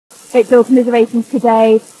great deal of commiserations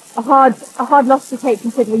today. A hard loss to take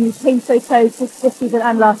considering you came so close this season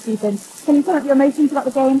and last season. Can you sum up your emotions about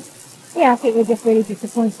the game? Yeah, I think we're just really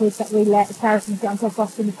disappointed that we let the Saracens get onto a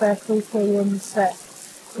boss in the first 3 periods, but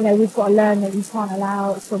we've got to learn that you can't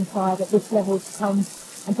allow a strong side at this level to come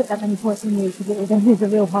and put that many points in you, because it is a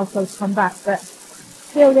real hard goal to come back. But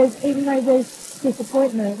still, even though there's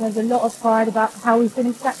disappointment, there's a lot of pride about how we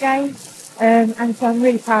finished that game. And so I'm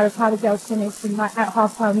really proud of how the girls finished, and at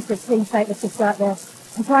half time we said clean slate, let's just go out there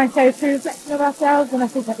and try and show a true reflection of ourselves, and I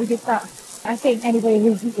think that we did that. I think anybody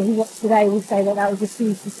who watched today will say that was a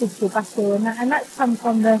huge physical battle, and that's come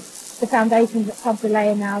from the foundations that clubs are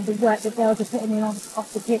laying now, the work that girls are putting in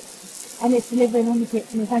off the pitch, and it's delivering on the pitch,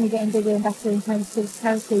 and it's only getting bigger and better in terms of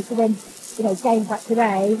physicality. So then, games like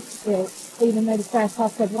today, even though the first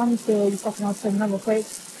half said 1-0, the second half said another 3,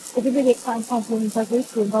 it's a really exciting time for women's rugby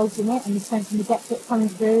to be involved in it, and the strength and the depth that's coming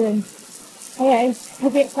through, and it'll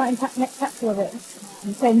be exciting next chapter of it.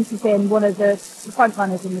 And Thames has been one of the front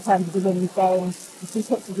runners in terms of the women's game. You see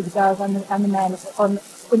pictures of the girls and the men at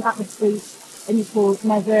the street in equal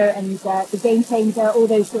measure, and the game changer, all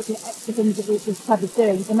those sorts of extra things that this club is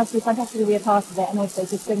doing. So it must be fantastic to be a part of it, and also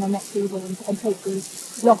just bring on next season and take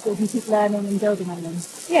these losses and keep learning and building on them.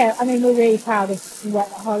 Yeah, I mean, we're really proud of the work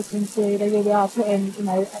that Harlequins do. They really are putting,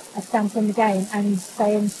 a stamp on the game and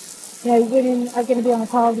saying, women are going to be on a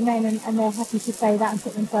par with the men, and they're happy to say that and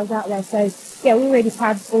put themselves out there. So, yeah, we're really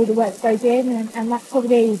proud of all the work that goes in, and that's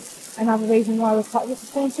probably another reason why we're quite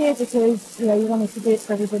disappointed, because, we wanted to do it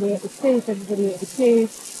for everybody at the two,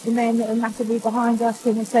 the men that are massively behind us,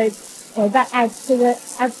 and so that adds to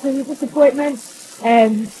the disappointment.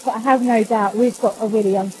 But I have no doubt we've got a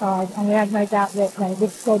really young side, and we have no doubt that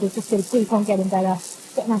this squad is just going to keep on getting better,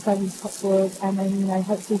 getting ourselves into top forward, and then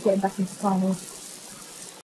hopefully getting back into finals.